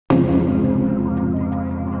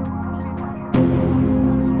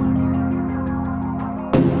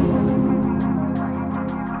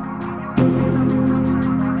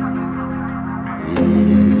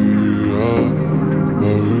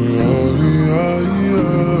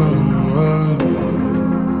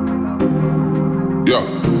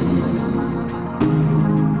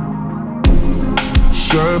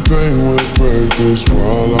breakfast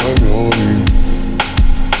while I'm yawning.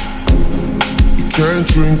 You can't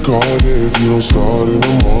drink all day if you don't start in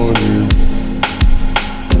the morning.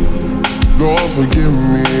 Lord forgive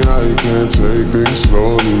me, I can't take things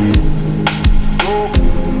slowly.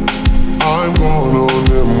 I'm going on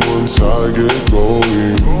them once I get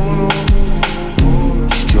going.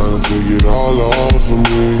 Just tryna take it all off of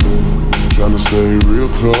me, tryna stay real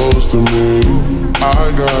close to me.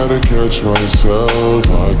 I gotta catch myself,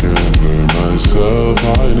 I can't blame myself.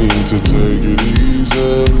 I need to take it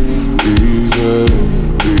easy, easy,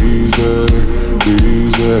 easy,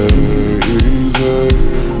 easy, easy,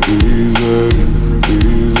 easy,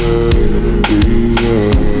 easy, easy.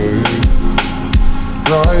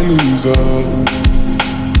 Riley's up,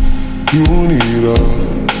 you need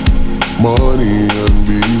money and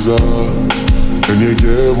visa, and you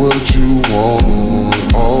get what you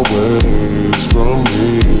want always from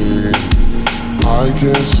me. I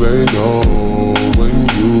can't say no when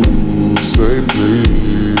you say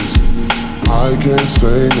please. I can't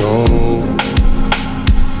say no.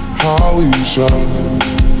 Howisha,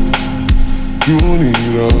 you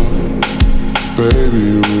need baby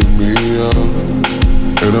with me,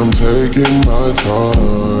 and I'm taking my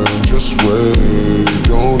time. Just wait,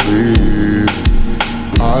 don't leave.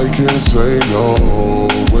 I can't say no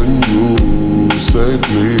when you say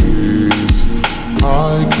please.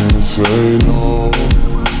 I can't say no.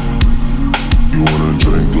 You wanna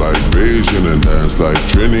drink like Beijing and dance like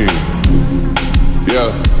Trini?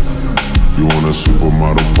 Yeah. You want a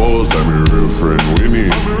supermodel pose like my real friend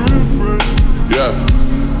Winnie? Yeah.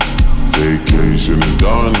 Vacation is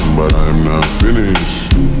done, but I'm not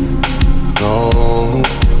finished. No.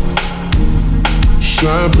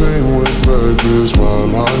 Champagne with breakfast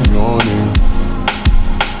while I'm yawning.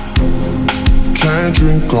 Can't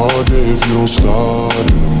drink all day if you don't start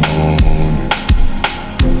in the morning.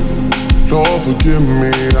 Lord forgive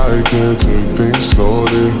me, I can't take things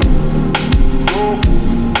slowly.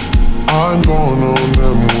 I'm going on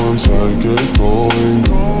them once I get going.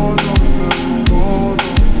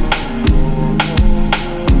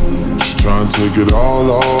 Just trying to take it all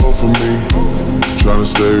off of me, trying to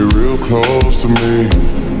stay real close to me.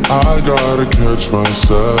 I gotta catch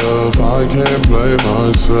myself, I can't play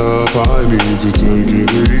myself. I need to take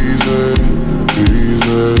it easy,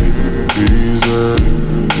 easy, easy,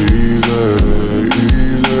 easy, easy,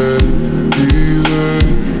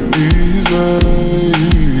 easy, easy.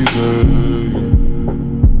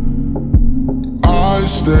 I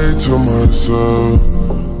stay to myself,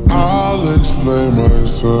 I'll explain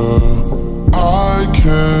myself. I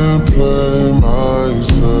can't play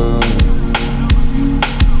myself.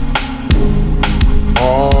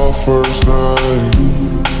 Our first night,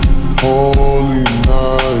 holy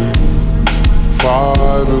night,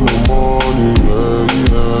 5 in the morning,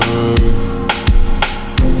 yeah.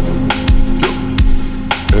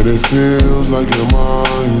 And it feels like you're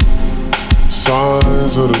mine.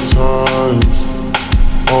 Signs of the times,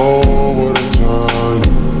 oh what a time.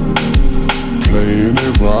 Playing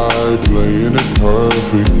it right, playing it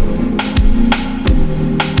perfect.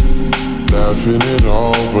 Laughing it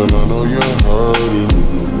off, but I know you're hurting.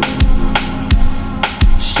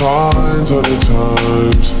 Signs of the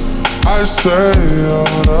times, I say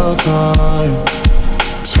all the time.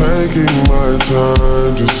 Taking my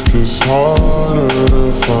time just gets harder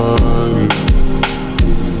to find it.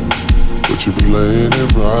 But you're playing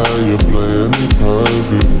it right, you're playing me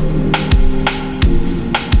perfect.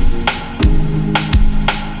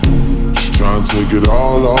 Just trying to take it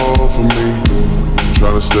all off of me,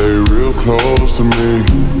 trying to stay real close to me.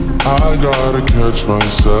 I gotta catch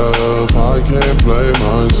myself, I can't play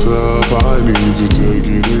myself. I need to take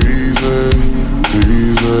it easy,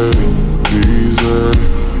 easy, easy,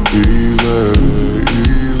 easy,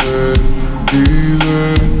 easy, easy.